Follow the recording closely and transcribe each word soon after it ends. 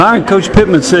Myron, Coach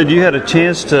Pittman said you had a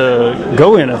chance to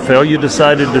go NFL. You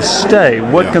decided to stay.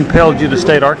 What compelled you to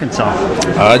stay at Arkansas?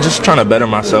 Just trying to better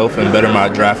myself and better my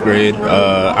draft grade.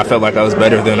 I felt like I was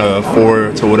better than a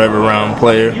 4 to whatever round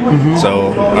player.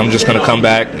 So I'm just going to come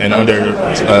back, and under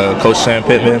Coach Sam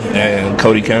Pittman and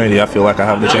Cody Kennedy, I feel like I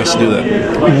have the chance to do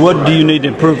that. What do you need to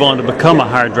improve on to become a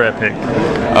higher draft pick?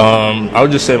 I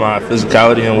would just say my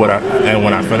physicality and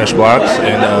when I finish blocks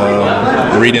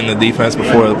and reading the defense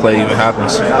before the play even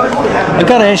happens. I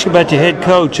got to ask you about your head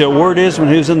coach. Word is when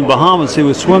he was in the Bahamas, he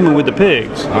was swimming with the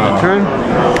pigs. True?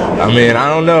 I mean, I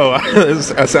don't know.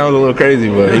 That sounds a little crazy,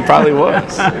 but he probably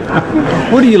was.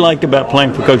 What do you like about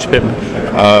playing for Coach Pittman?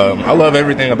 I love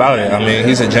everything about it. I mean,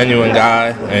 he's a genuine guy,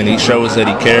 and he shows that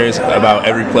he cares about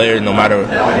every player no matter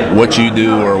what you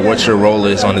do or what your role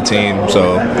is on the team.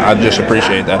 So I just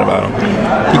appreciate that about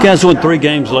him. You guys won 3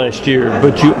 games last year,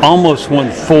 but you almost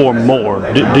won 4 more.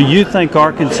 Do you think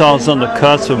Arkansas is on the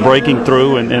cusp of breaking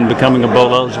through and becoming a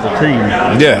bowl-eligible team?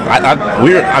 Yeah,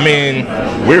 we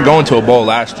were going to a bowl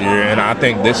last year, and I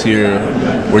think this year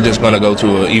we're just going to go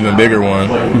to an even bigger one.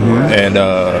 And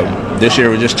this year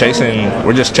we're just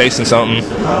chasing something,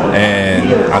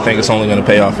 and I think it's only going to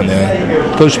pay off in the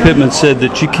end. Coach Pittman said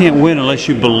that you can't win unless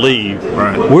you believe.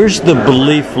 Right. Where's the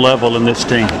belief level in this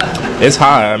team? It's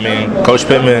high. I mean, Coach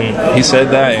Pittman, he said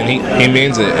that, and he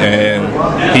means it,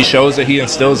 and he shows that he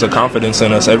instills a confidence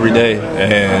in us every day,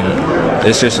 and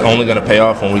it's just only going to pay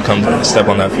off when we come to step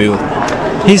on that field.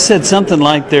 He said something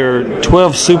like there are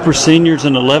 12 super seniors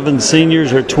and 11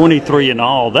 seniors, or 23 in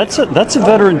all. That's a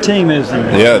veteran team, isn't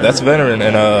it? Yeah, that's veteran,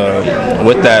 and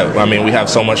with that, I mean, we have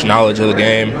so much knowledge of the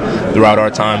game throughout our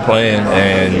time playing,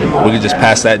 and we can just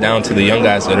pass that down to the young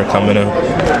guys that are coming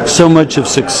in. So much of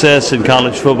success in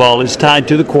college football is tied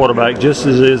to the quarterback, just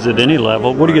as it is at any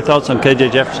level. What are your thoughts on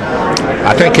KJ Jefferson?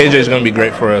 I think KJ is going to be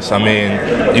great for us. I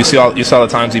mean, you saw the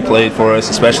times he played for us,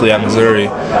 especially at Missouri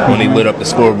when he lit up the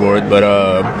scoreboard. But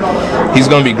he's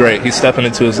going to be great. He's stepping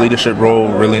into his leadership role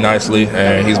really nicely,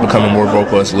 and he's becoming more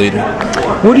vocal as a leader.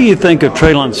 What do you think of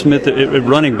Traylon Smith at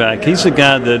running back? He's a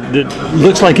guy that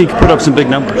looks like he could put up some big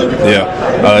numbers.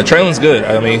 Yeah, Traylon's good.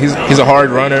 I mean, he's a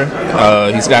hard runner.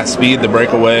 He's got speed to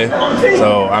break away.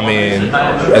 So, I mean,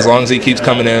 as long as he keeps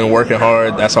coming in and working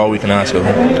hard, that's all we can ask of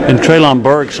him. And Traylon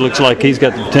Burks looks like he's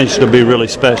got the potential to be really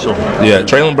special. Yeah,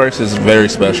 Traylon Burks is very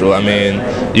special. I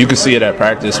mean, you can see it at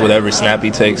practice with every snap he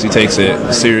takes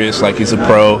it serious like he's a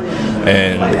pro,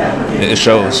 and it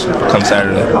shows come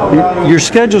Saturday. Your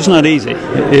schedule's not easy.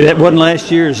 It wasn't last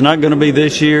year. It's not going to be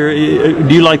this year.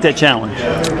 Do you like that challenge?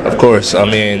 Of course. I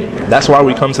mean, that's why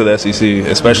we come to the SEC,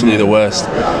 especially the West.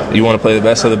 You want to play the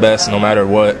best of the best no matter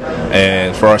what,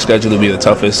 and for our schedule to be the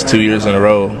toughest 2 years in a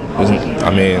row,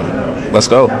 I mean, let's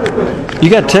go. You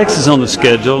got Texas on the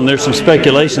schedule, and there's some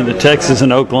speculation that Texas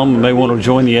and Oklahoma may want to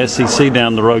join the SEC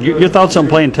down the road. Your thoughts on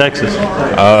playing Texas?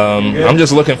 I'm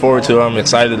just looking forward to it. I'm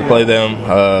excited to play them.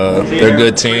 They're a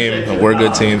good team. We're a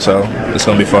good team, so it's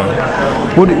going to be fun.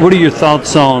 What are your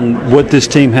thoughts on what this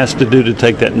team has to do to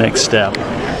take that next step?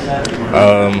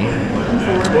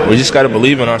 We just got to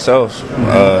believe in ourselves.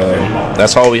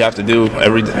 That's all we have to do.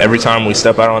 Every time we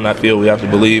step out on that field, we have to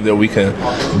believe that we can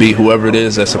beat whoever it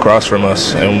is that's across from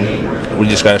us, and we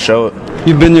just got to show it.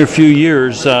 You've been there a few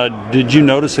years. Did you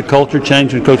notice a culture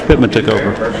change when Coach Pittman took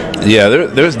over? Yeah,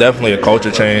 there's definitely a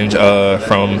culture change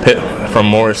from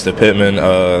Morris to Pittman.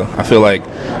 I feel like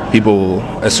people,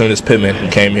 as soon as Pittman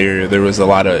came here, there was a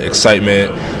lot of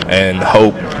excitement and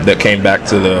hope that came back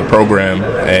to the program,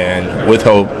 and with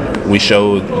hope, we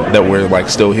showed that we're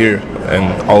still here,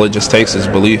 and all it just takes is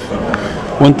belief.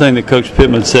 One thing that Coach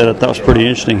Pittman said I thought was pretty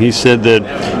interesting. He said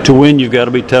that to win you've got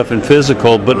to be tough and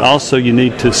physical, but also you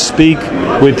need to speak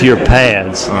with your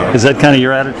pads. Is that kind of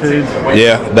your attitude?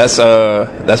 Yeah,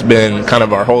 that's been kind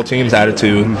of our whole team's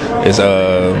attitude. Is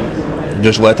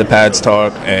just let the pads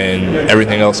talk, and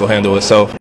everything else will handle itself.